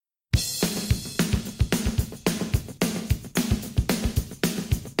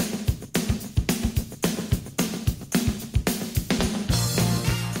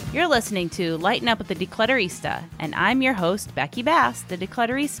You're listening to Lighten Up with the Declutterista, and I'm your host, Becky Bass, the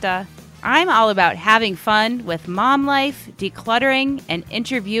Declutterista. I'm all about having fun with mom life, decluttering, and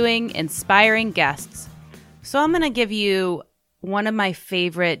interviewing inspiring guests. So I'm going to give you one of my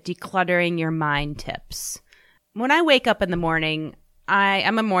favorite decluttering your mind tips. When I wake up in the morning,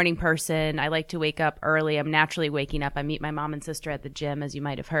 I'm a morning person. I like to wake up early. I'm naturally waking up. I meet my mom and sister at the gym, as you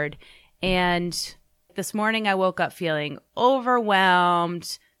might have heard. And this morning I woke up feeling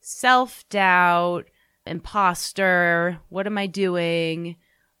overwhelmed, self-doubt, imposter, what am I doing?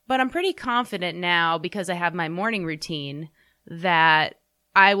 But I'm pretty confident now because I have my morning routine that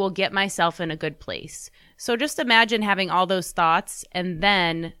I will get myself in a good place. So just imagine having all those thoughts and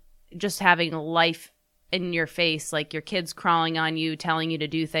then just having life in your face, like your kids crawling on you, telling you to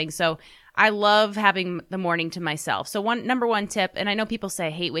do things. So I love having the morning to myself. So number one tip, and I know people say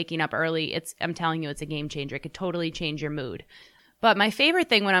I hate waking up early. I'm telling you, it's a game changer. It could totally change your mood. But my favorite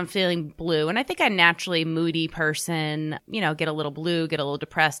thing when I'm feeling blue, and I think I'm naturally a moody person, get a little blue, get a little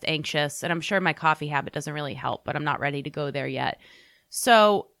depressed, anxious, and I'm sure my coffee habit doesn't really help, but I'm not ready to go there yet.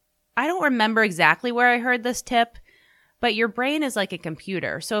 So I don't remember exactly where I heard this tip, but your brain is like a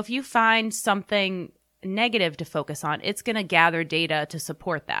computer. So if you find something negative to focus on, it's going to gather data to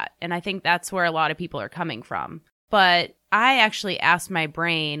support that. And I think that's where a lot of people are coming from. But I actually asked my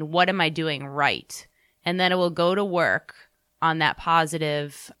brain, what am I doing right? And then it will go to work on that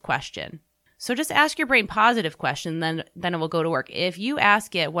positive question. So just ask your brain positive question, then it will go to work. If you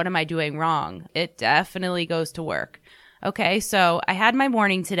ask it, what am I doing wrong? It definitely goes to work. Okay, so I had my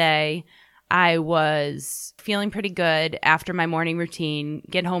morning today. I was feeling pretty good after my morning routine,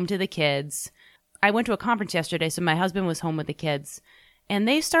 get home to the kids. I went to a conference yesterday, so my husband was home with the kids. And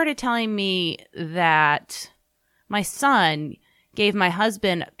they started telling me that my son gave my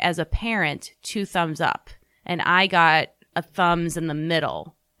husband, as a parent, 2 thumbs up. And I got a thumbs in the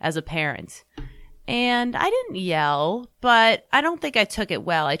middle as a parent. And I didn't yell, but I don't think I took it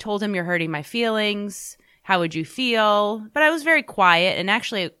well. I told him, you're hurting my feelings. How would you feel? But I was very quiet, and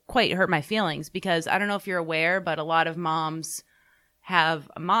actually it quite hurt my feelings because I don't know if you're aware, but a lot of moms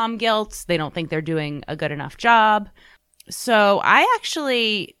have mom guilt. They don't think they're doing a good enough job. So I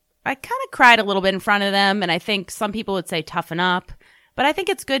kind of cried a little bit in front of them, and I think some people would say toughen up. But I think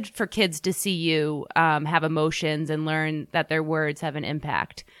it's good for kids to see you have emotions and learn that their words have an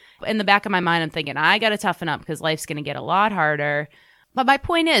impact. In the back of my mind, I'm thinking, I got to toughen up because life's going to get a lot harder. But my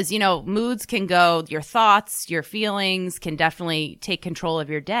point is, moods can go, your thoughts, your feelings can definitely take control of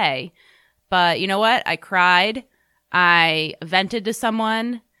your day. But you know what? I cried. I vented to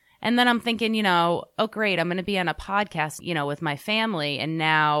someone. And then I'm thinking, oh, great, I'm going to be on a podcast, with my family. And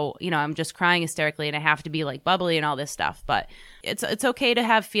now, I'm just crying hysterically and I have to be like bubbly and all this stuff. But it's okay to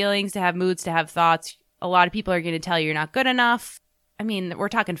have feelings, to have moods, to have thoughts. A lot of people are going to tell you you're not good enough. I mean, we're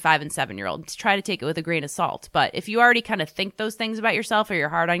talking 5 and 7-year-olds. Try to take it with a grain of salt. But if you already kind of think those things about yourself or you're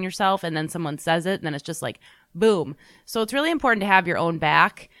hard on yourself and then someone says it, then it's just like, boom. So it's really important to have your own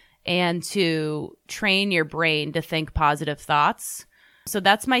back and to train your brain to think positive thoughts. So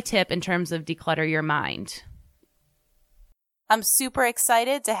that's my tip in terms of declutter your mind. I'm super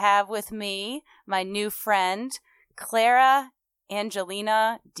excited to have with me my new friend, Clara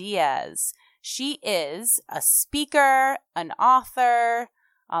Angelina Diaz. She is a speaker, an author,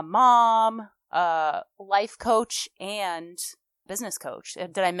 a mom, a life coach, and business coach.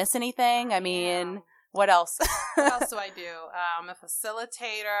 Did I miss anything? I mean, what else? What else do I do? I'm a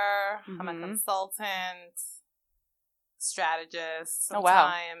facilitator. I'm a consultant. Strategist,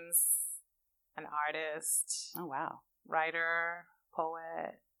 sometimes an artist. Oh, wow. Writer,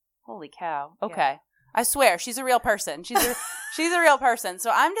 poet. Holy cow. Okay. Yeah. I swear, she's a real person. She's a real person.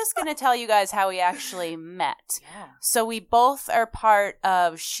 So I'm just going to tell you guys how we actually met. Yeah. So we both are part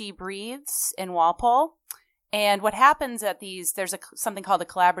of She Breathes in Walpole. And what happens at these, there's something called a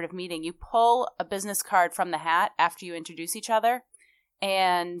collaborative meeting. You pull a business card from the hat after you introduce each other.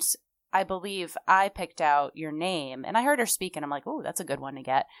 And I believe I picked out your name, and I heard her speak, and I'm like, oh, that's a good one to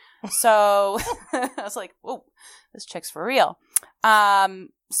get. So I was like, oh, this chick's for real.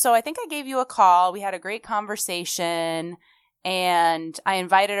 So I think I gave you a call. We had a great conversation, and I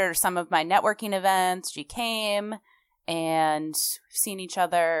invited her to some of my networking events. She came, and we've seen each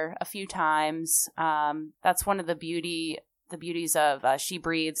other a few times. That's one of the beauties of She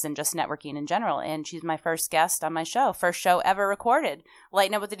Breathes and just networking in general. And she's my first guest on my show. First show ever recorded.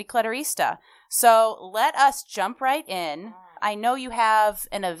 Lighten Up with the Declutterista. So let us jump right in. I know you have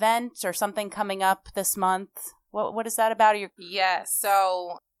an event or something coming up this month. What is that about? Yeah,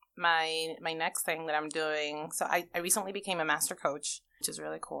 so my next thing that I'm doing, so I recently became a master coach, which is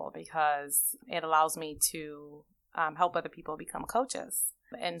really cool because it allows me to help other people become coaches.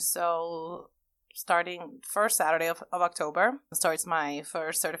 And so starting first Saturday of October starts my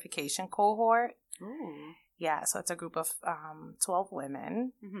first certification cohort. Ooh. Yeah, so it's a group of 12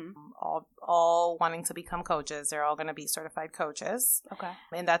 women, Mm-hmm. all wanting to become coaches. They're all going to be certified coaches. Okay.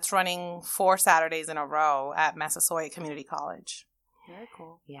 And that's running 4 Saturdays in a row at Massasoit Community College. Very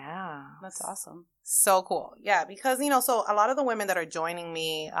cool. Yeah. That's awesome. So cool. Yeah, because, so a lot of the women that are joining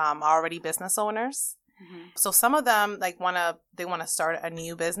me are already business owners. Mm-hmm. So some of them they want to start a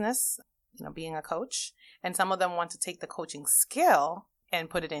new business, being a coach. And some of them want to take the coaching skill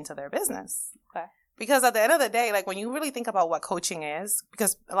and put it into their business. Okay. Because at the end of the day, like when you really think about what coaching is,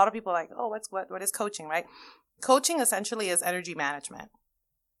 because a lot of people are like, oh, what is coaching, right? Coaching essentially is energy management,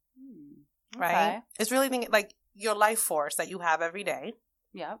 right? Okay. It's really like your life force that you have every day,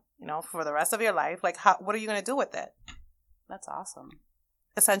 Yeah. for the rest of your life. Like, what are you going to do with it? That's awesome.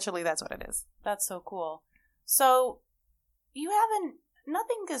 Essentially, that's what it is. That's so cool. So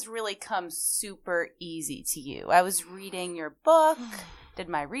nothing has really come super easy to you. I was reading your book, did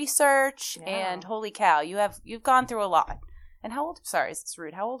my research, Yeah. and holy cow, you've gone through a lot. And how old? Sorry, it's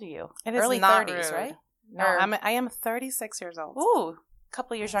rude. How old are you? It is Early not 30s, rude. right? No, I am 36 years old. Ooh, a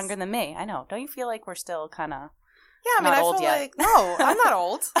couple of years younger than me. I know. Don't you feel like we're still kind of Yeah, I mean, not I old feel yet? like no, I'm not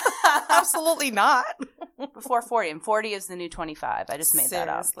old. Absolutely not. before 40? And 40 is the new 25. I just made that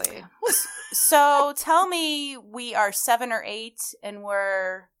up. Seriously. So tell me, we are 7 or 8, and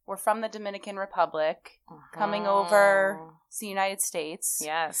we're from the Dominican Republic, coming over to the United States.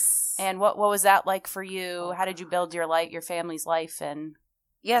 Yes. And what was that like for you? How did you build your family's life? And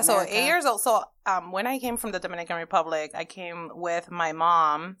yeah, so America? 8 years old. So when I came from the Dominican Republic, I came with my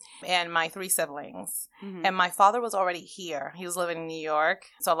mom and my 3 siblings. Mhm. And my father was already here. He was living in New York.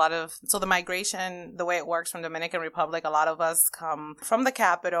 So the migration, the way it works from Dominican Republic, a lot of us come from the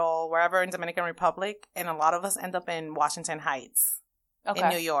capital, wherever in Dominican Republic, and a lot of us end up in Washington Heights. Okay. In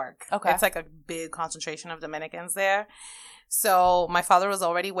New York. Okay. It's like a big concentration of Dominicans there. So my father was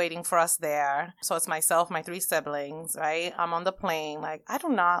already waiting for us there. So it's myself, my 3 siblings, right? I'm on the plane. Like, I do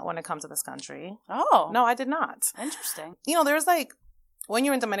not want to come to this country. Oh. No, I did not. Interesting. There's like, when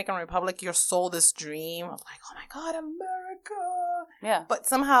you're in Dominican Republic, you're sold this dream of like, oh my God, America. Yeah. But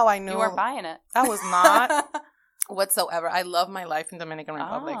somehow I knew You weren't buying it. I was not. Whatsoever. I love my life in Dominican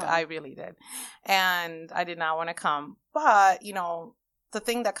Republic. Oh. I really did. And I did not want to come. But, the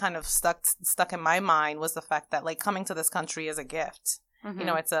thing that kind of stuck in my mind was the fact that, like, coming to this country is a gift.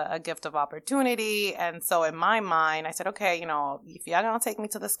 Mhm. It's a gift of opportunity. And so in my mind, I said, okay, if you're going to take me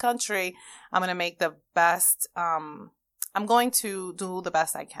to this country, I'm going to make the best, I'm going to do the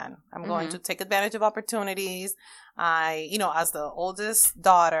best I can. I'm going to take advantage of opportunities. As the oldest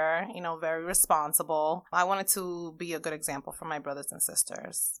daughter, very responsible. I wanted to be a good example for my brothers and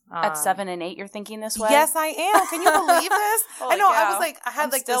sisters. At 7 and 8, you're thinking this way? Yes, I am. Can you believe this? Holy I know. cow. I was like, I had I'm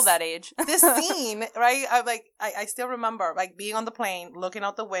like still this, that age. this scene, right? I still remember like being on the plane, looking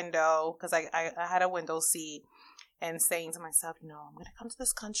out the window because I had a window seat. And saying to myself, I'm going to come to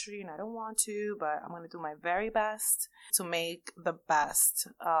this country and I don't want to, but I'm going to do my very best to make the best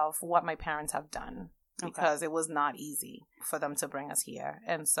of what my parents have done because it was not easy for them to bring us here.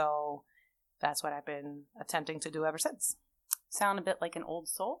 And so that's what I've been attempting to do ever since. Sound a bit like an old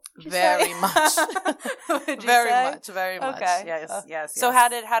soul? Very much. Very much. Okay. Yes. So how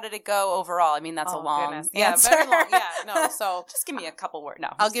did it go overall? I mean, that's a long answer. Yeah, very long. Yeah, no. So just give me a couple words.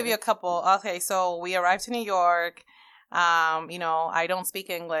 No, I'll give you a couple. Okay, so we arrived to New York. I don't speak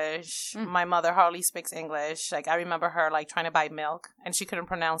English. My mother hardly speaks English. Like I remember her like trying to buy milk and she couldn't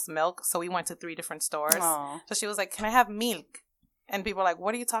pronounce milk. So we went to 3 different stores. Aww. So she was like, "Can I have milk?" And people were like,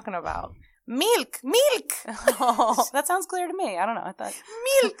 "What are you talking about?" Milk. Oh, that sounds clear to me. I don't know. I thought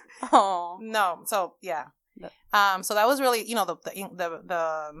milk. Oh No. So yeah. So that was really,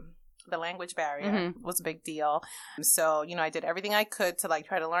 the language barrier was a big deal. So, I did everything I could to like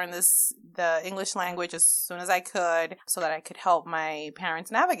try to learn the English language as soon as I could so that I could help my parents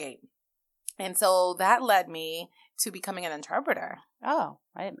navigate. And so that led me to becoming an interpreter. Oh,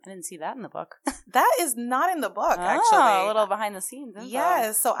 I didn't see that in the book. That is not in the book, Oh, actually. a little behind the scenes info.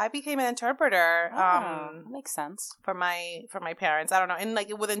 Yes. So I became an interpreter. That makes sense. For my parents. I don't know. And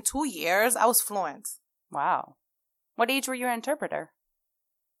like within 2 years, I was fluent. Wow. What age were you an interpreter?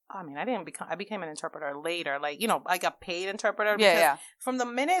 I mean, I became an interpreter later. Like, I got paid interpreter. Yeah. From the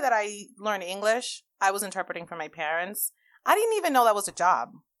minute that I learned English, I was interpreting for my parents. I didn't even know that was a job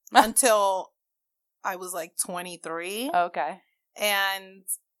until I was like 23. Okay. And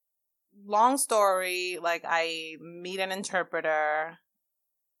long story, like I meet an interpreter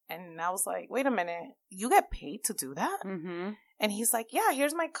and I was like, wait a minute, you get paid to do that? Mm-hmm. And he's like, yeah,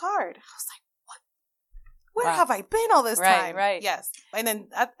 here's my card. I was like, where have I been all this time? Right. Yes. And then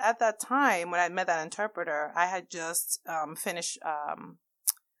at that time, when I met that interpreter, I had just finished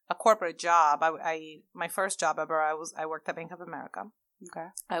a corporate job. My first job ever, I worked at Bank of America. Okay.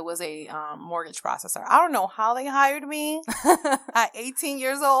 I was a mortgage processor. I don't know how they hired me at 18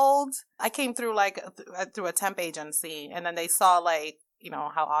 years old. I came through through a temp agency, and then they saw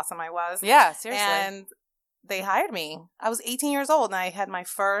how awesome I was. Yeah, seriously. And they hired me. I was 18 years old, and I had my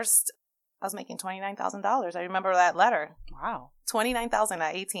first. I was making $29,000. I remember that letter. Wow. $29,000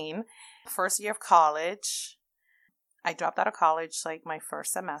 at 18. First year of college. I dropped out of college after my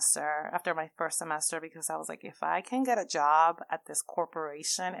first semester, because I was like, if I can get a job at this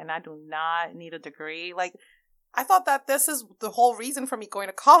corporation and I do not need a degree, I thought that this is the whole reason for me going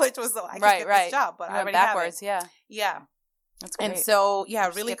to college was so I could get this job, but I already backwards, have it. Yeah. That's great. And so,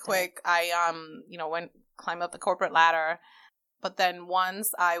 really quick, I climbed up the corporate ladder. But then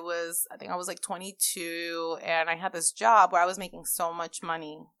once I was 22, and I had this job where I was making so much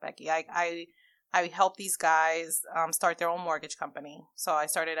money, Becky. I helped these guys start their own mortgage company. So I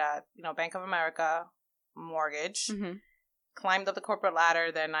started at, Bank of America mortgage, climbed up the corporate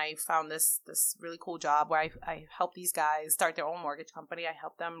ladder. Then I found this really cool job where I helped these guys start their own mortgage company. I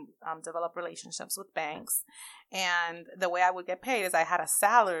helped them develop relationships with banks. And the way I would get paid is I had a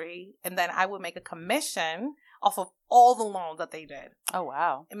salary, and then I would make a commission off of all the loans that they did. Oh,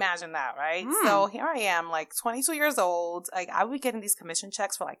 wow. Imagine that, right? So here I am, 22 years old. I would be getting these commission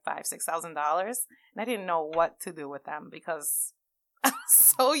checks for $5,000, $6,000. And I didn't know what to do with them because I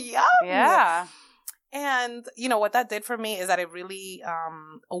was so young. Yeah. And, what that did for me is that it really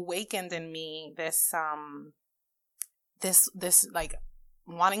awakened in me this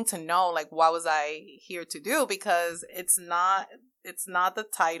wanting to know, what was I here to do? Because it's not the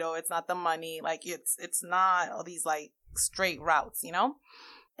title, it's not the money, it's not all these straight routes,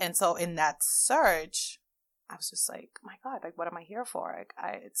 And so in that search, I was just like, my God, what am I here for?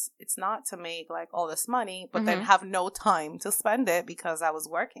 It's not to make all this money, but then have no time to spend it because I was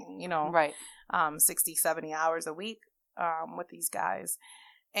working, right. 60, 70 hours a week with these guys.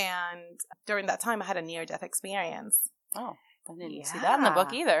 And during that time, I had a near-death experience. Oh, I didn't see that in the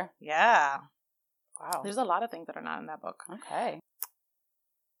book either. Yeah. Wow. There's a lot of things that are not in that book. Okay.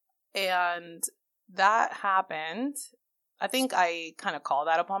 And that happened. I think I kind of called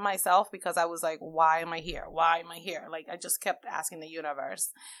that upon myself because I was like, why am I here? Why am I here? I just kept asking the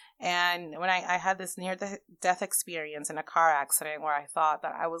universe. And when I had this near-death experience in a car accident where I thought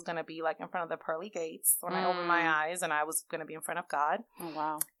that I was going to be in front of the pearly gates when I opened my eyes, and I was going to be in front of God. Oh,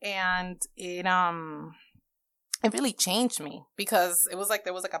 wow. And it really changed me because it was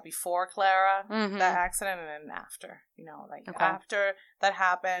there was a before Clara, that accident, and then after, after that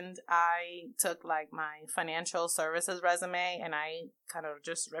happened, I took my financial services resume and I kind of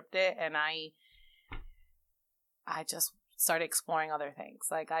just ripped it, and I just started exploring other things.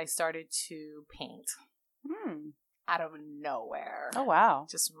 I started to paint out of nowhere. Oh, wow.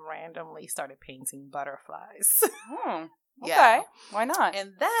 Just randomly started painting butterflies. Okay. Yeah. Why not?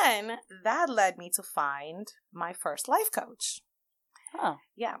 And then that led me to find my first life coach. Oh.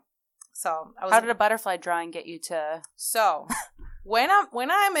 Yeah. So how did a butterfly drawing get you to? So when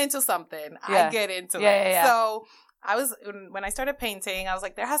I'm into something, I get into it. Yeah. So when I started painting, I was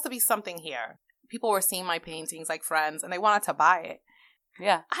like, there has to be something here. People were seeing my paintings, friends, and they wanted to buy it.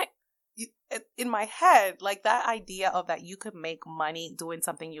 Yeah. In my head, that idea of that you could make money doing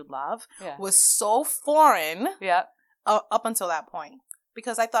something you love was so foreign. Yeah. Up until that point,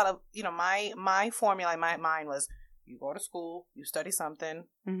 because I thought of my formula in my mind was you go to school, you study something,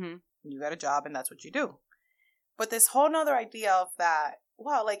 you get a job, and that's what you do. But this whole nother idea of that,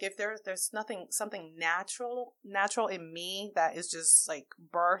 if there's something natural in me that is just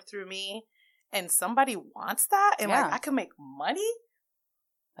birthed through me, and somebody wants that, and I can make money.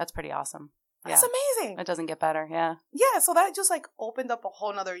 That's pretty awesome. That's amazing. It doesn't get better. Yeah. Yeah. So that just opened up a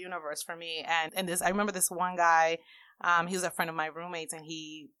whole nother universe for me. And I remember this one guy, he was a friend of my roommate's, and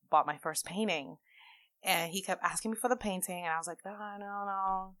he bought my first painting, and he kept asking me for the painting, and I was like, oh,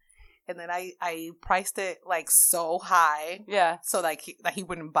 no. And then I priced it so high. Yeah. So that he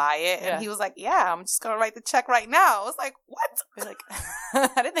wouldn't buy it. And he was like, yeah, I'm just going to write the check right now. I was like, what?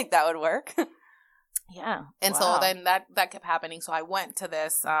 I didn't think that would work. Yeah. And so then that kept happening. So I went to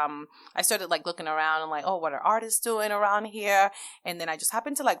this, I started looking around and oh, what are artists doing around here? And then I just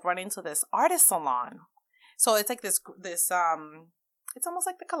happened to run into this artist salon. So it's this it's almost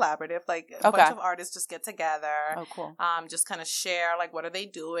like the collaborative, like a bunch of artists just get together. Oh, cool. Just kind of share, like, what are they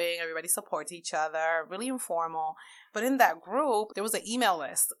doing? Everybody supports each other. Really informal. But in that group, there was an email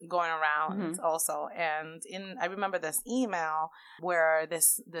list going around also. And I remember this email where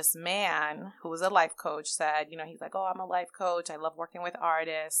this man who was a life coach said, you know, he's like, oh, I'm a life coach. I love working with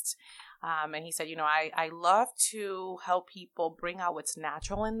artists. And he said, you know, I love to help people bring out what's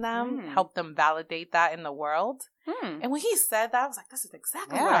natural in them, help them validate that in the world. And when he said that, I was like, this is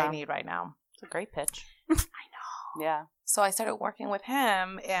exactly what I need right now. It's a great pitch. I know. Yeah. So I started working with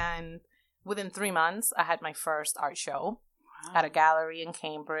him, and within 3 months, I had my first art show at a gallery in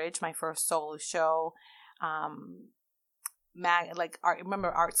Cambridge, my first solo show. I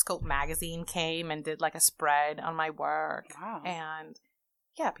remember Artscope magazine came and did like a spread on my work. Wow. And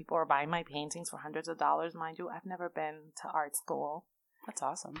yeah, people were buying my paintings for hundreds of dollars, mind you. I've never been to art school. That's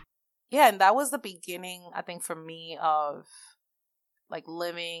awesome. Yeah, and that was the beginning, I think, for me of like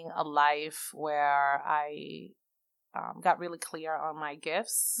living a life where I got really clear on my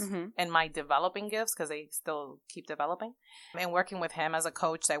gifts and my developing gifts, because they still keep developing. And working with him as a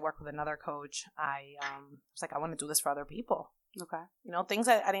coach, I worked with another coach. I was like, I want to do this for other people. Okay. You know, things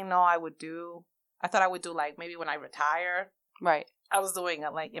I didn't know I would do. I thought I would do like maybe when I retire. Right. I was doing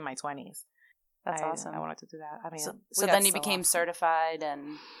it like in my 20s. That's awesome. I wanted to do that. I mean, so then you became certified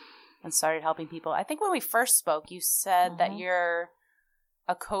and started helping people. I think when we first spoke, you said that you're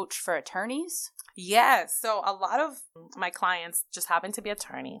a coach for attorneys. Yes. So a lot of my clients just happen to be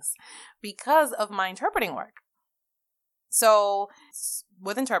attorneys because of my interpreting work. So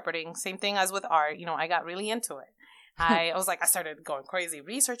with interpreting, same thing as with art, you know, I got really into it. I was like, I started going crazy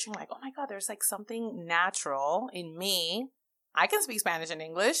researching, like, oh my God, there's like something natural in me. I can speak Spanish and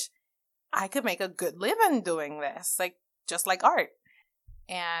English. I could make a good living doing this, like just like art.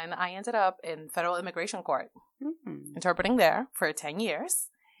 And I ended up in federal immigration court, interpreting there for 10 years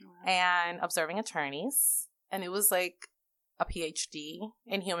and observing attorneys. And it was like a PhD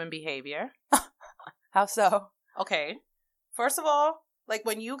in human behavior. How so? Okay. First of all, like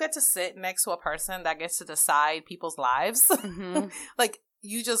when you get to sit next to a person that gets to decide people's lives, like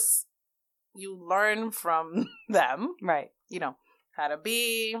you learn from them. Right. You know, how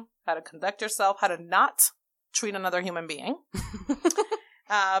to conduct yourself, how to not treat another human being.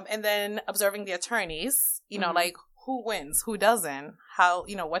 And then observing the attorneys, you know, like who wins, who doesn't, how,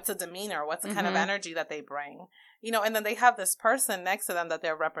 you know, what's the demeanor, what's the kind of energy that they bring, you know, and then they have this person next to them that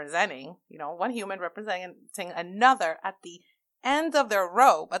they're representing, you know, one human representing another at the end of their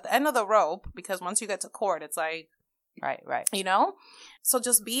rope, because once you get to court, it's like, right. You know, so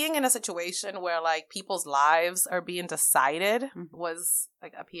just being in a situation where like people's lives are being decided was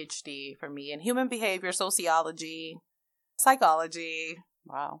like a PhD for me in human behavior, sociology, psychology.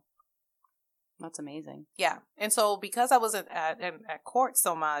 Wow. That's amazing. Yeah. And so because I was at court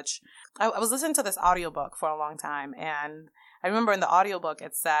so much, I was listening to this audiobook for a long time. And I remember in the audiobook,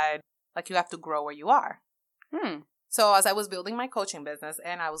 it said, like, you have to grow where you are. So as I was building my coaching business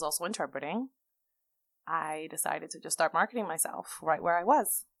and I was also interpreting, I decided to just start marketing myself right where I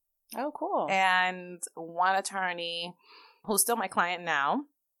was. Oh, cool. And one attorney, who's still my client now,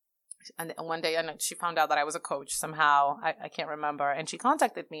 and one day she found out that I was a coach somehow. I can't remember. And she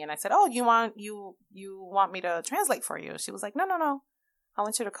contacted me and I said, oh, you want me to translate for you? She was like, no. I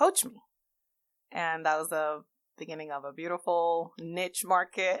want you to coach me. And that was the beginning of a beautiful niche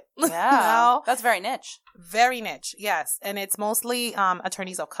market. Yeah. That's very niche. Very niche. Yes. And it's mostly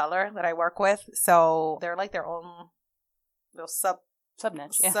attorneys of color that I work with. So they're like their own little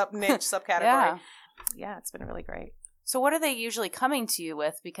sub-niche. Yeah. Sub-niche, subcategory. Yeah. It's been really great. So what are they usually coming to you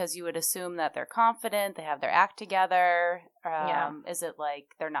with? Because you would assume that they're confident, they have their act together. Is it like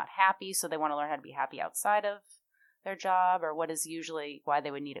they're not happy, so they want to learn how to be happy outside of their job? Or what is usually why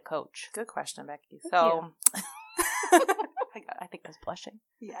they would need a coach? Good question, Becky. So I think I was blushing.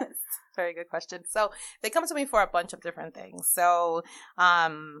 Yes. Very good question. So they come to me for a bunch of different things. So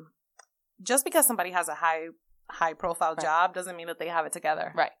just because somebody has a high profile job doesn't mean that they have it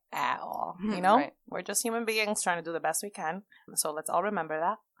together. Right. At all. You know? We're just human beings trying to do the best we can. So let's all remember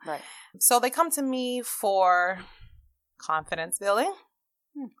that. Right. So they come to me for confidence building.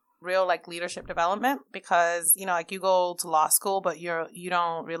 Real like leadership development, because, you know, like you go to law school, but you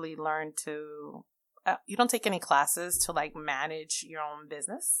don't really learn to you don't take any classes to like manage your own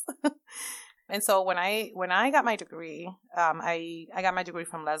business. And so when I got my degree, I got my degree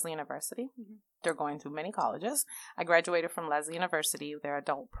from Lesley University. They're going through many colleges. I graduated from Lesley University. Their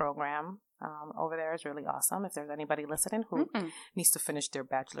adult program over there is really awesome. If there's anybody listening who needs to finish their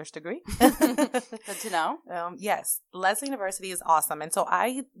bachelor's degree. Good to know. Yes. Lesley University is awesome. And so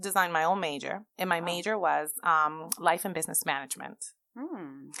I designed my own major. And my major was life and business management.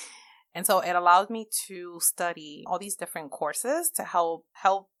 And so it allowed me to study all these different courses to help.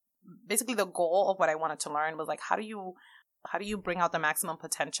 Basically, the goal of what I wanted to learn was like, how do you bring out the maximum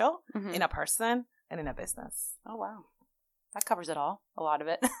potential in a person and in a business? Oh, wow. That covers it all. A lot of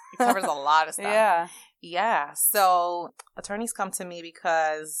it. It covers a lot of stuff. Yeah. Yeah. So attorneys come to me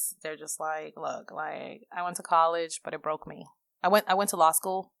because they're just like, look, like I went to college, but it broke me. I went to law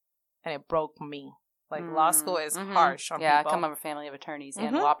school and it broke me. Like law school is harsh on people. Yeah, I come from a family of attorneys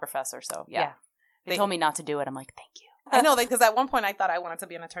and a law professor. So yeah. They told me not to do it. I'm like, thank you. I know, because at one point I thought I wanted to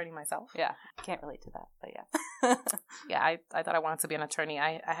be an attorney myself. Yeah. I can't relate to that, but yeah. Yeah, I thought I wanted to be an attorney.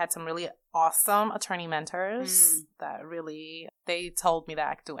 I had some really awesome attorney mentors that really, they told me that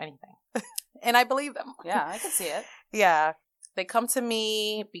I could do anything. And I believe them. Yeah, I can see it. Yeah. They come to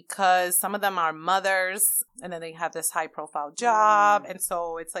me because some of them are mothers and then they have this high profile job. And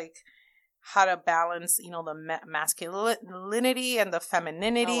so it's like how to balance, the masculinity and the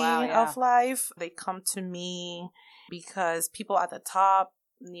femininity of life. They come to me because people at the top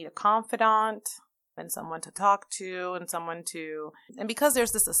need a confidant and someone to talk to and because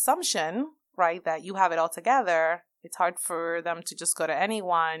there's this assumption, right, that you have it all together, it's hard for them to just go to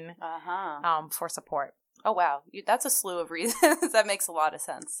anyone for support. Oh, wow. That's a slew of reasons. That makes a lot of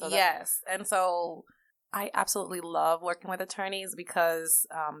sense. So yes. And so I absolutely love working with attorneys because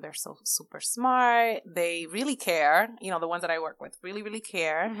they're so super smart. They really care. The ones that I work with really, really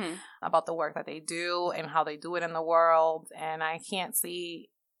care about the work that they do and how they do it in the world. And I can't see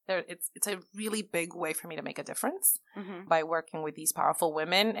it's a really big way for me to make a difference by working with these powerful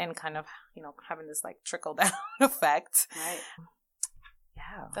women and kind of, having this like trickle down effect. Right.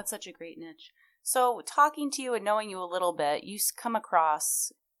 Yeah. That's such a great niche. So talking to you and knowing you a little bit, you come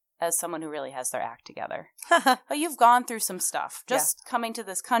across as someone who really has their act together. But you've gone through some stuff. Just coming to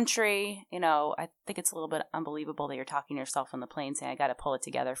this country, I think it's a little bit unbelievable that you're talking to yourself on the plane saying, I got to pull it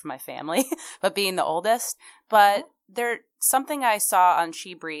together for my family, but being the oldest. But something I saw on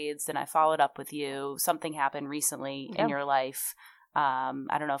She Breeds, and I followed up with you, something happened recently in your life.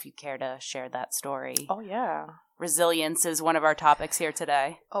 I don't know if you care to share that story. Oh, yeah. Resilience is one of our topics here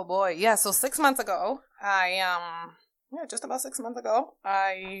today. Oh, boy. Yeah. So 6 months ago, just about 6 months ago,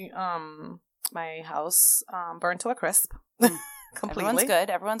 my house burned to a crisp. Completely. Everyone's good.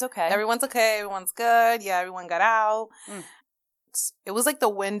 Everyone's okay. Everyone's okay. Everyone's good. Yeah, everyone got out. It was like the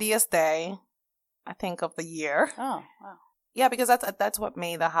windiest day, I think, of the year. Oh, wow. Yeah, because that's what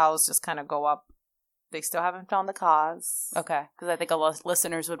made the house just kind of go up. They still haven't found the cause. Okay. Because I think a lot of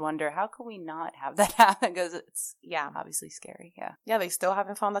listeners would wonder, how can we not have that happen? Because it's obviously scary. Yeah. Yeah, they still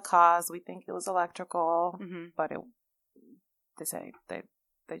haven't found the cause. We think it was electrical, but they say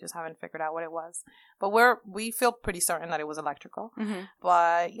they just haven't figured out what it was. But we feel pretty certain that it was electrical.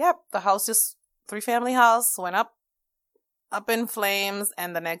 But the house, just 3-family house, went up in flames,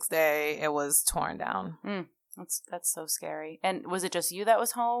 and the next day it was torn down. That's so scary. And was it just you that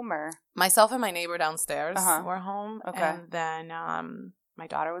was home, or myself and my neighbor downstairs were home? Okay. And then my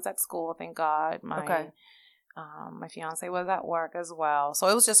daughter was at school, thank God. My fiance was at work as well, so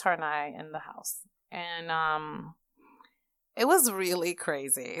it was just her and I in the house. And it was really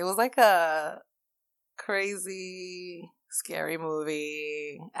crazy. It was like a crazy, scary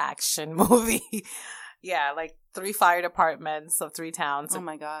movie, action movie. Yeah, like 3 fire departments of 3 towns. Oh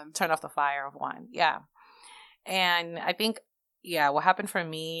my God. Turn off the fire of 1. Yeah. And I think, what happened for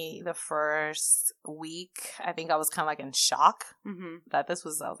me the first week, I think I was kind of like in shock that I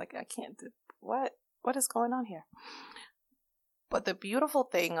was like, I can't do, what is going on here? But the beautiful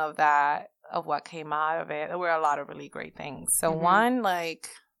thing of what came out of it, there were a lot of really great things. So one, like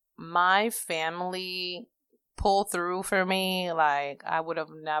my family pulled through for me, like I would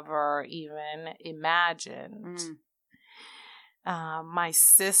have never even imagined. My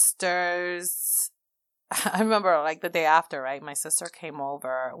sisters, I remember like the day after, right? My sister came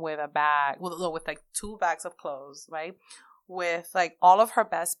over with a bag, with like 2 bags of clothes, right? With like all of her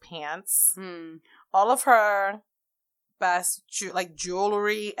best pants, all of her best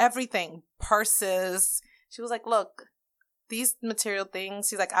jewelry, everything, purses. She was like, look, these material things,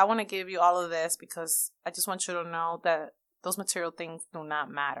 she's like, I want to give you all of this because I just want you to know that those material things do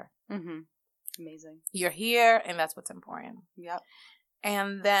not matter. Amazing. You're here and that's what's important. Yep.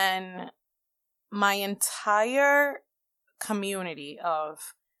 And then my entire community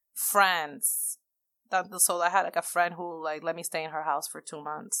of friends, so I had like a friend who like let me stay in her house for 2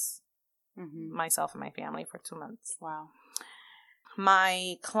 months. Myself and my family for 2 months. Wow.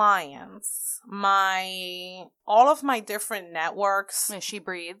 My clients, all of my different networks. Yeah, She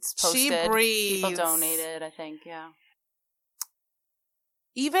Breeds posted. She Breeds. People donated, I think, yeah.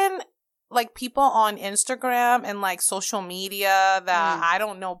 Even like people on Instagram and like social media that I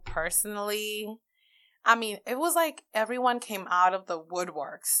don't know personally. I mean, it was like everyone came out of the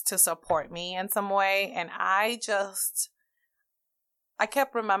woodworks to support me in some way. And I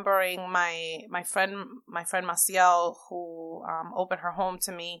kept remembering my friend Maciel, who opened her home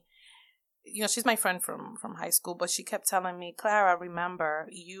to me. You know, she's my friend from high school, but she kept telling me, Clara, remember,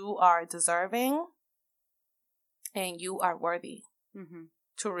 you are deserving and you are worthy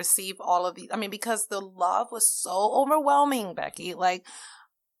to receive all of these. I mean, because the love was so overwhelming, Becky. Like,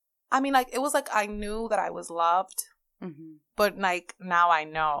 I mean, like, it was like I knew that I was loved, but like now I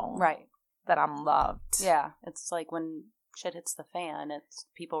know that I'm loved. Yeah. It's like when shit hits the fan, it's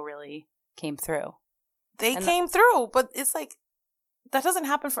people really came through. They came through, but it's like that doesn't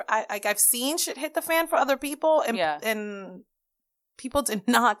happen for I've seen shit hit the fan for other people, and people did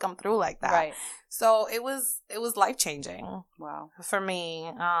not come through like that. Right. So it was life changing. Wow. For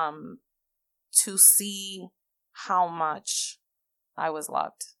me, to see how much I was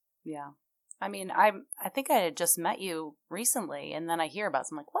loved. Yeah. I mean, I think I had just met you recently, and then I hear about it.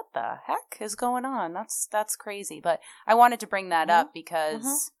 I'm like, what the heck is going on? That's crazy. But I wanted to bring that up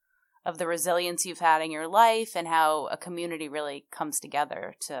because of the resilience you've had in your life and how a community really comes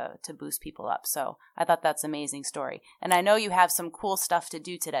together to boost people up. So I thought that's an amazing story. And I know you have some cool stuff to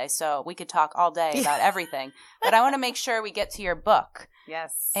do today, so we could talk all day about everything. But I want to make sure we get to your book.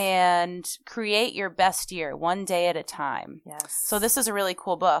 Yes. And create your best year, one day at a time. Yes. So this is a really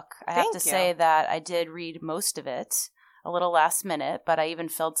cool book. I have to say that I did read most of it, a little last minute, but I even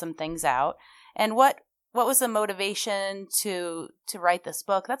filled some things out. And what was the motivation to write this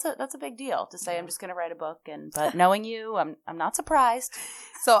book? That's a big deal to say I'm just going to write a book. But knowing you, I'm not surprised.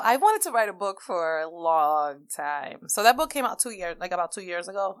 So I wanted to write a book for a long time. So that book came out about 2 years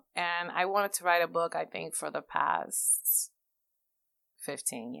ago, and I wanted to write a book, I think, for the past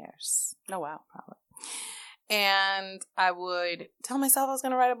 15 years. Oh, wow. Probably. And I would tell myself I was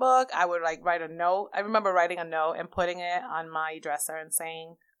going to write a book. I would like write a note. I remember writing a note and putting it on my dresser and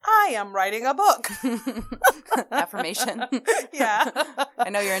saying, I am writing a book. Affirmation. Yeah. I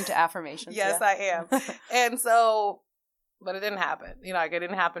know you're into affirmations. Yes, yeah. I am. And so, but it didn't happen. You know, like it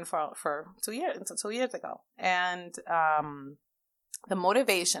didn't happen for 2 years, until 2 years ago. And the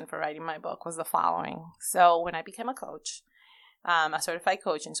motivation for writing my book was the following. So when I became a coach, a certified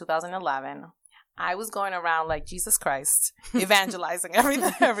coach in 2011, I was going around like Jesus Christ, evangelizing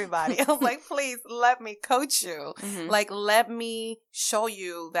everybody. I was like, please let me coach you. Like, let me show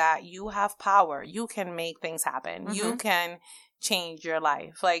you that you have power. You can make things happen. You can change your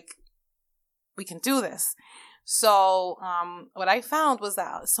life. Like, we can do this. So what I found was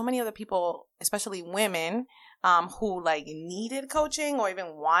that so many other people, especially women, who like needed coaching or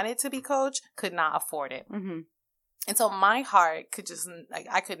even wanted to be coached, could not afford it. And so my heart could just, like,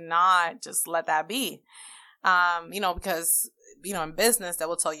 I could not just let that be, you know, because, you know, in business, they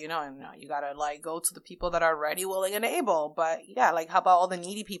will tell you, no, you got to, like, go to the people that are ready, willing, and able. But, yeah, like, how about all the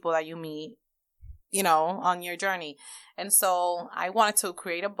needy people that you meet, you know, on your journey? And so I wanted to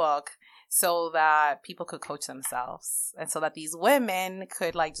create a book so that people could coach themselves and so that these women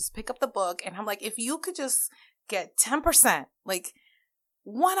could, like, just pick up the book. And I'm like, if you could just get 10%, like,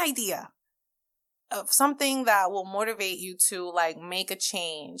 one idea of something that will motivate you to like make a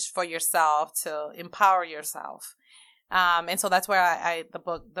change for yourself, to empower yourself. And so that's where the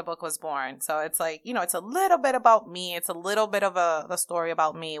book was born. So it's like, you know, it's a little bit about me. It's a little bit of the story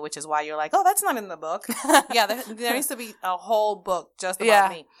about me, which is why you're like, oh, that's not in the book. Yeah. There needs to be a whole book just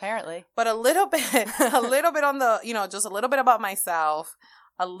about me. Apparently. But a little bit on the, you know, just a little bit about myself,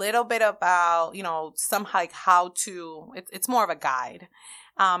 a little bit about, you know, some like how to, it's more of a guide.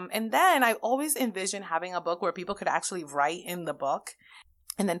 And then I always envisioned having a book where people could actually write in the book,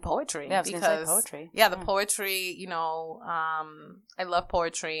 and then poetry. Yeah, I was going to say poetry. Yeah, the poetry, you know, I love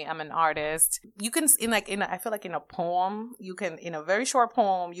poetry. I'm an artist. You can, I feel like in a poem, you can, in a very short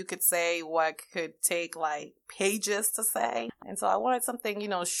poem, you could say what could take like pages to say. And so I wanted something, you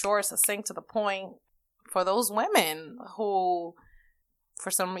know, short, succinct, to the point for those women who, for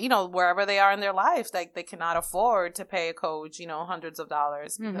some, you know, wherever they are in their lives, like they cannot afford to pay a coach, you know, hundreds of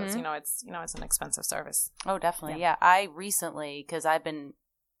dollars because, you know, it's an expensive service. Oh, definitely. Yeah. I recently, because I've been,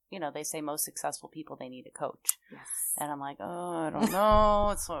 you know, they say most successful people, they need a coach. Yes. And I'm like, oh, I don't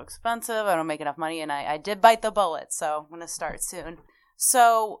know. It's so expensive. I don't make enough money. And I did bite the bullet. So I'm going to start soon.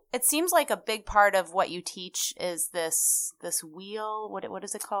 So it seems like a big part of what you teach is this wheel. What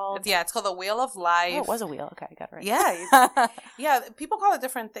is it called? Yeah, it's called the Wheel of Life. Oh, it was a wheel. Okay, I got it right. Yeah. Yeah, people call it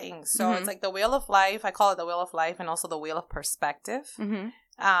different things. So it's like the Wheel of Life. I call it the Wheel of Life, and also the Wheel of Perspective. And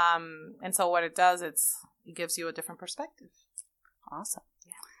so what it does, it gives you a different perspective. Awesome.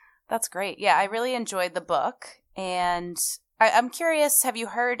 Yeah. That's great. Yeah, I really enjoyed the book. And I'm curious, have you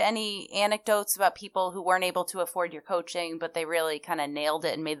heard any anecdotes about people who weren't able to afford your coaching, but they really kind of nailed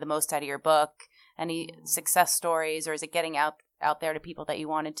it and made the most out of your book? Any success stories, or is it getting out there to people that you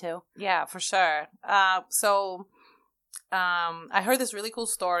wanted to? Yeah, for sure. I heard this really cool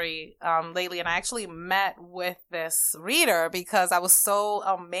story lately, and I actually met with this reader because I was so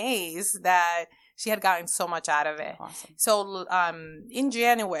amazed that she had gotten so much out of it. Awesome. So in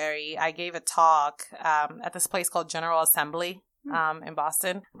January, I gave a talk at this place called General Assembly in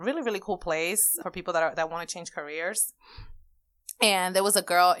Boston. Really, really cool place for people that want to change careers. And there was a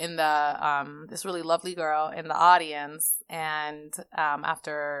girl in the, this really lovely girl in the audience. And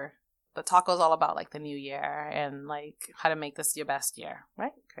after the talk was all about like the new year and like how to make this your best year,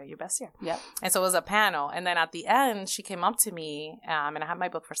 right? Create your best year. Yeah. And so it was a panel. And then at the end, she came up to me and I had my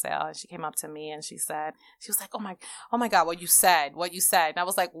book for sale. And she came up to me and she was like, oh my God, what you said. And I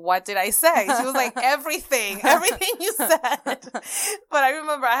was like, what did I say? She was like, everything you said. But I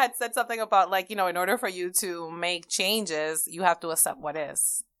remember I had said something about like, in order for you to make changes, you have to accept what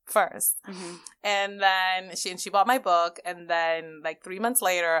is first. Mm-hmm. And then she bought my book, and then like 3 months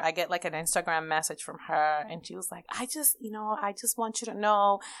later I get like an Instagram message from her, and she was like, I just want you to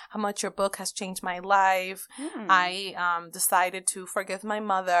know how much your book has changed my life. I decided to forgive my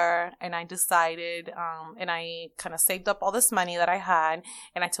mother, and I decided and I kind of saved up all this money that I had,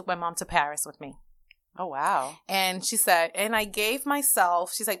 and I took my mom to Paris with me. Oh, wow. And she said, and I gave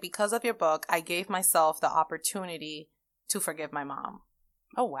myself, she's like, because of your book, I gave myself the opportunity to forgive my mom.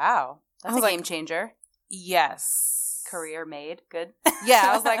 Oh, wow. That's a game changer. Yes. Career made. Good. Yeah.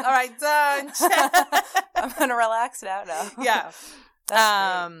 I was like, all right, done. I'm going to relax now. Yeah.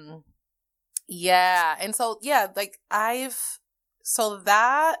 That's great. Yeah. And so, yeah, like so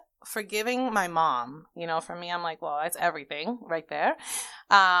that forgiving my mom, for me, I'm like, well, that's everything right there.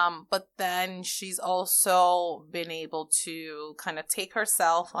 But then she's also been able to kind of take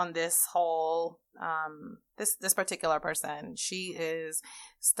herself on this whole, this particular person. She is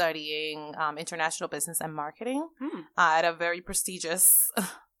studying international business and marketing at a very prestigious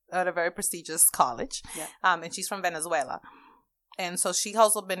college. Yeah. And she's from Venezuela. And so she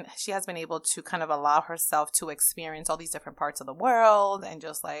has been able to kind of allow herself to experience all these different parts of the world and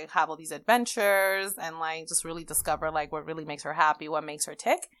just like have all these adventures and like just really discover like what really makes her happy, what makes her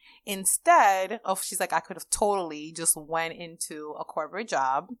tick. Instead of, she's like, I could have totally just went into a corporate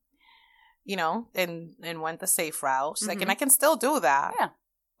job, and went the safe route. She's like, and I can still do that. Yeah.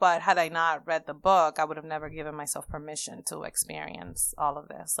 But had I not read the book, I would have never given myself permission to experience all of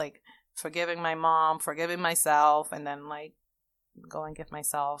this. Like forgiving my mom, forgiving myself, and then like go and give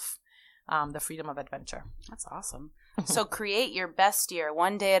myself the freedom of adventure. That's awesome. So create your best year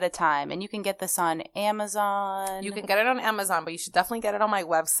one day at a time. And you can get this on Amazon. You can get it on Amazon, but you should definitely get it on my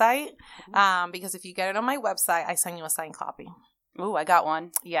website. Because if you get it on my website, I send you a signed copy. Ooh, I got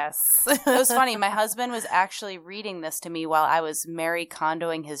one. Yes. It was funny. My husband was actually reading this to me while I was Marie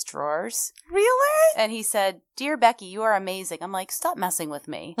Kondoing his drawers. Really? And he said, "Dear Becky, you are amazing." I'm like, stop messing with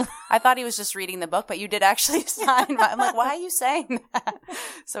me. I thought he was just reading the book, but you did actually sign I'm like, why are you saying that?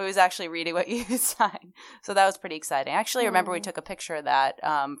 So he was actually reading what you signed. So that was pretty exciting. I actually remember we took a picture of that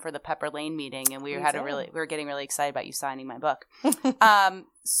for the Pepper Lane meeting, and we were getting really excited about you signing my book.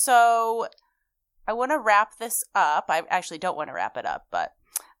 So I want to wrap this up. I actually don't want to wrap it up, but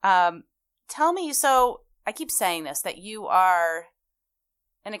tell me, so I keep saying this, that you are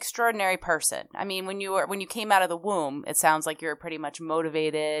an extraordinary person. I mean, when you came out of the womb, it sounds like you're pretty much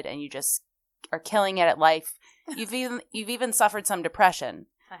motivated and you just are killing it at life. You've even suffered some depression.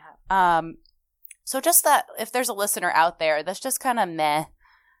 I have. So just that, if there's a listener out there that's just kind of meh,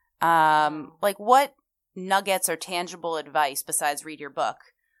 like what nuggets or tangible advice besides read your book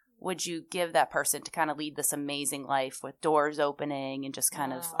would you give that person to kind of lead this amazing life with doors opening and just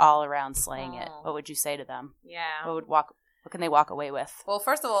kind of all around slaying it? What would you say to them? Yeah. What can they walk away with? Well,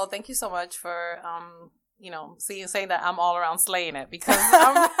 first of all, thank you so much for, saying that I'm all around slaying it, because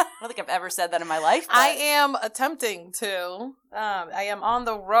I don't think I've ever said that in my life. But I am attempting to. I am on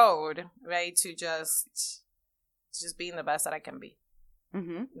the road, right, to just being the best that I can be.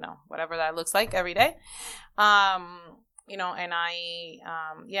 Mm-hmm. Whatever that looks like every day. And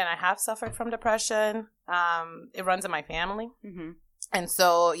I have suffered from depression. It runs in my family. Mm-hmm. And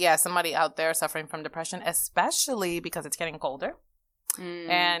so, yeah, somebody out there suffering from depression, especially because it's getting colder.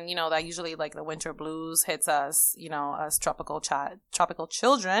 And, that usually like the winter blues hits us, as tropical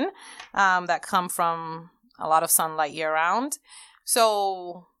children that come from a lot of sunlight year round.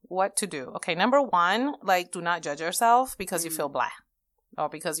 So what to do? Okay, number one, like do not judge yourself because you feel blah or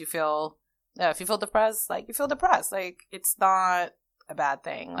because you feel... if you feel depressed, like you feel depressed. Like it's not a bad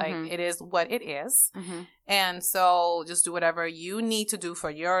thing. Like, Mhm. it is what it is. Mhm. And so just do whatever you need to do for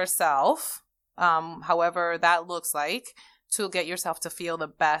yourself, however that looks like, to get yourself to feel the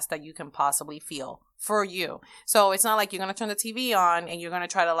best that you can possibly feel for you. So it's not like you're going to turn the TV on and you're going to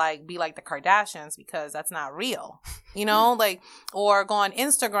try to like be like the Kardashians, because that's not real, you know, like, or go on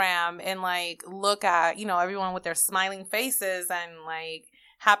Instagram and like look at, you know, everyone with their smiling faces and like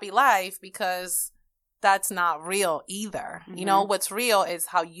happy life, because that's not real either. Mhm. You know, what's real is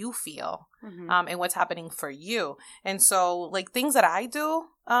how you feel. Mhm. And what's happening for you. And so like things that I do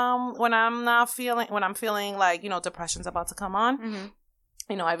when I'm feeling like, you know, depression's about to come on, Mhm.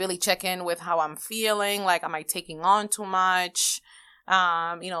 you know, I really check in with how I'm feeling. Like, am I taking on too much?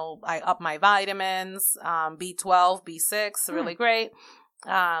 You know, I up my vitamins, B12, B6, really great.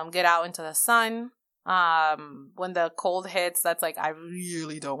 Get out into the sun. When the cold hits, that's like, I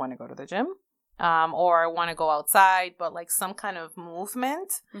really don't want to go to the gym. Or want to go outside, but like some kind of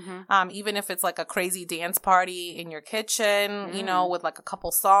movement, Mhm. even if it's like a crazy dance party in your kitchen, you know, with like a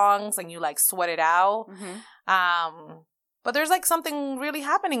couple songs and you like sweat it out. Mhm. But there's like something really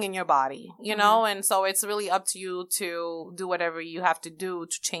happening in your body, you know, and so it's really up to you to do whatever you have to do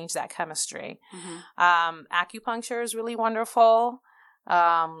to change that chemistry. Mhm. Acupuncture is really wonderful.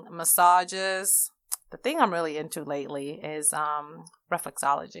 Massages. The thing I'm really into lately is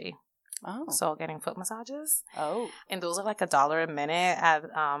reflexology. Oh. So getting foot massages. Oh. And those are like $1 a minute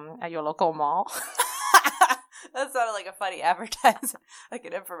at your local mall. That sounded like a funny advertisement, like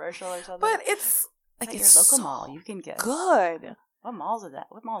an infomercial or something. But it's like at your it's local so mall, you can get good. What malls is that?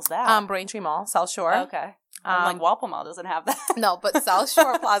 What mall is that? Braintree Mall, South Shore. Okay. Like Walpole Mall doesn't have that. No, but South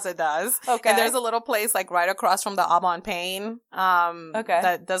Shore Plaza does. Okay. And there's a little place like right across from the Aubon Pain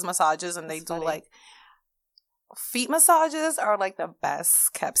that does massages, and That's they do funny. like feet massages are like the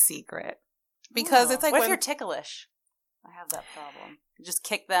best kept secret. Because it's like what when if you're ticklish? I have that problem. You just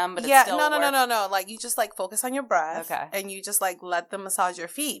kick them, but yeah, it still no. works. Like you just like focus on your breath, Okay. and you just like let them massage your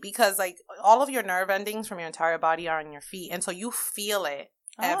feet, because like all of your nerve endings from your entire body are on your feet, and so you feel it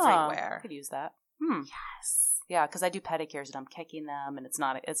everywhere. I could use that. Yes. Yeah, because I do pedicures and I'm kicking them, and it's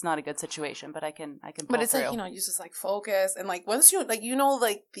not a good situation, but I can. Pull But it's through. like, you know, you just like focus, and like once you like, you know,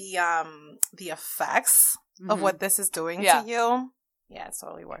 like the effects of what this is doing to you. Yeah, it's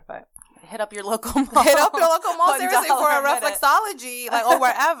totally worth it. Hit up your local mall. Hit up your local mall, seriously, for a $1 minute. reflexology, like, or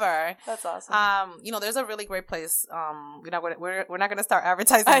wherever. That's awesome. You know, there's a really great place. We're not gonna start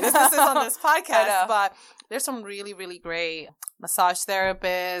advertising businesses on this podcast, but there's some really, really great massage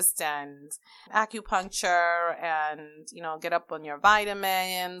therapists and acupuncture, and you know, get up on your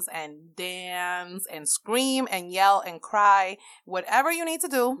vitamins and dance and scream and yell and cry, whatever you need to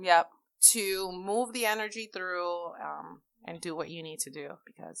do. Yep. To move the energy through, and do what you need to do,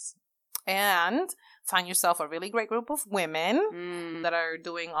 and find yourself a really great group of women that are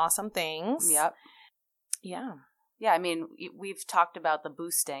doing awesome things. Yep. Yeah. Yeah, I mean, we've talked about the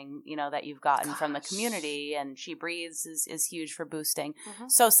boosting, you know, that you've gotten from the community, and She Breathes is huge for boosting.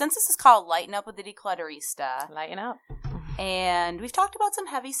 So since this is called Lighten Up with the Declutterista, Lighten up. and we've talked about some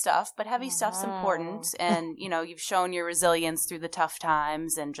heavy stuff, but heavy stuff's important, and, you know, you've shown your resilience through the tough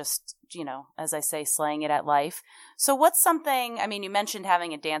times and just, you know, as I say, slaying it at life. So what's something, I mean, you mentioned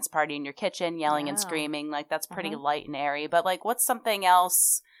having a dance party in your kitchen, yelling and screaming, like that's pretty light and airy, but like what's something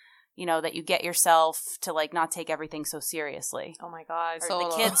else, you know, that you get yourself to like not take everything so seriously? Oh my God. Or So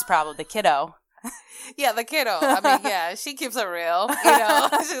the kids, probably the kiddo. Yeah, the kiddo. I mean, yeah, she keeps it real. You know,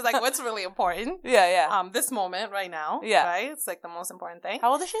 she's like, what's really important? Yeah. This moment right now. Yeah. Right? It's like the most important thing.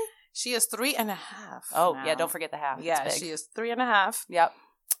 How old is she? She is 3.5. Oh, now. yeah, don't forget the half. Yeah, It's big. she is 3.5. Yep.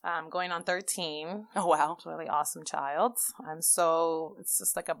 Going on 13. Oh, wow. It's a really awesome child. It's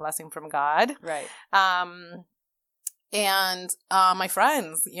just like a blessing from God. Right. And my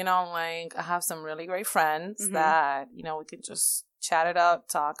friends, you know, like I have some really great friends that, you know, we can just chat it up,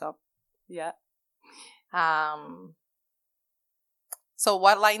 talk up. Yeah. So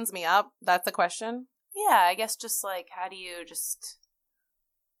what lightens me up? That's the question. Yeah, I guess just like, how do you just,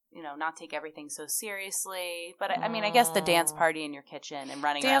 you know, not take everything so seriously? But I mean, I guess the dance party in your kitchen and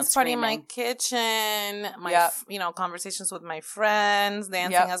running around Dance party screaming. in my kitchen, you know, conversations with my friends,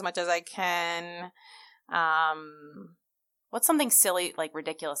 dancing as much as I can. What's something silly, like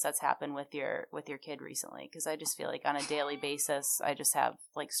ridiculous, that's happened with your kid recently? Because I just feel like on a daily basis, I just have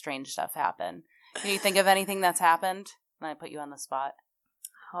like strange stuff happen. Can you think of anything that's happened? And I put you on the spot.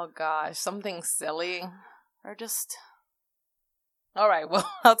 Oh gosh, something silly. Or just... All right, well,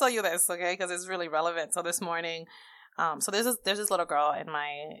 I'll tell you this, okay, because it's really relevant. So this morning, so there's this little girl in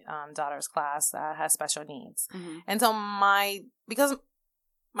my daughter's class that has special needs. And so because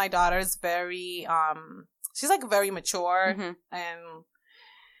my daughter is very she's like very mature, and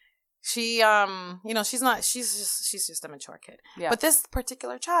she, she's just a mature kid. Yeah. But this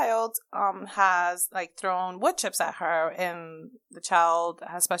particular child, has like thrown wood chips at her, and the child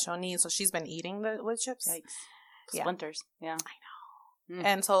has special needs, so she's been eating the wood chips. Yikes. Splinters. Yeah. I know.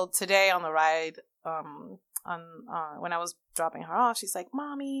 And so today on the ride, when I was dropping her off, she's like,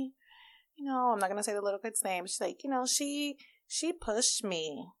 Mommy, I'm not going to say the little kid's name. She's like, she pushed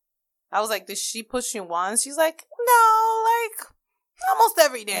me. I was like, did she push you once? She's like, no, like almost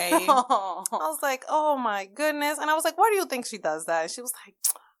every day. I was like, oh my goodness. And I was like, why do you think she does that? And she was like,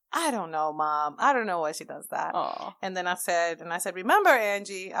 I don't know, Mom. I don't know why she does that. Aww. And then I said, remember,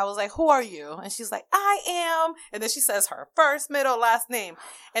 Angie? I was like, who are you? And she's like, I am. And then she says her first, middle, last name.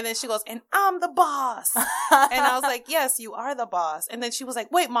 And then she goes, and I'm the boss. And I was like, yes, you are the boss. And then she was like,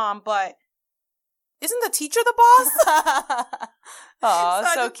 wait, Mom, but isn't the teacher the boss?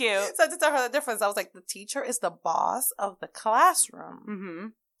 Oh, so cute. So I had to tell her the difference. I was like, the teacher is the boss of the classroom. Mm-hmm.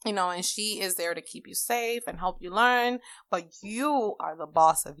 And she is there to keep you safe and help you learn, but you are the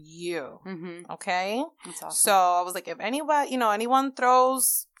boss of you. Mm-hmm. Okay? That's awesome. So I was like, if anyone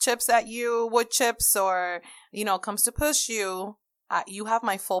throws chips at you, wood chips, or, comes to push you, you have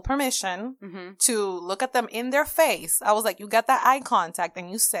my full permission to look at them in their face. I was like, you get that eye contact and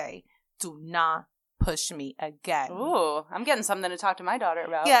you say, do not push me again. Ooh, I'm getting something to talk to my daughter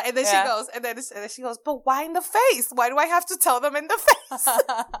about. Yeah, and then she goes, but why in the face? Why do I have to tell them in the face?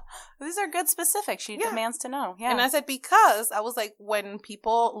 These are good specifics. She demands to know. Yeah. And I said, because I was like, when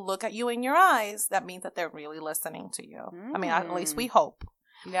people look at you in your eyes, that means that they're really listening to you. I mean, at least we hope.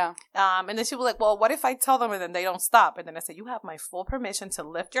 Yeah. And then she was like, well, what if I tell them and then they don't stop? And then I said, you have my full permission to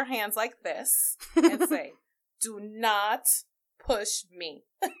lift your hands like this and say, do not push me.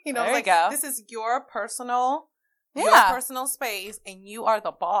 There you go. This is your personal space, and you are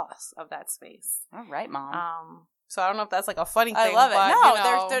the boss of that space. All right, Mom. So I don't know if that's like a funny thing. I love it. But,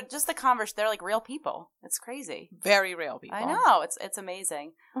 no, they're just the converse. They're like real people. It's crazy. Very real people. I know. It's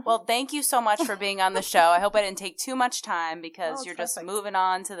amazing. Well, thank you so much for being on the show. I hope I didn't take too much time because you're just moving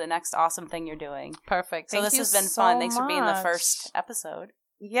on to the next awesome thing you're doing. Perfect. So this has been fun. Thanks for being the first episode.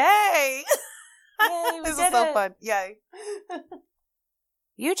 Yay! Yay, this is so fun. Yay.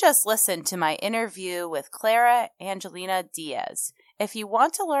 You just listened to my interview with Clara Angelina Diaz. If you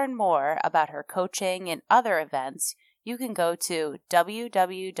want to learn more about her coaching and other events, you can go to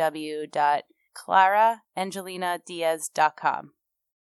www.claraangelinadiaz.com.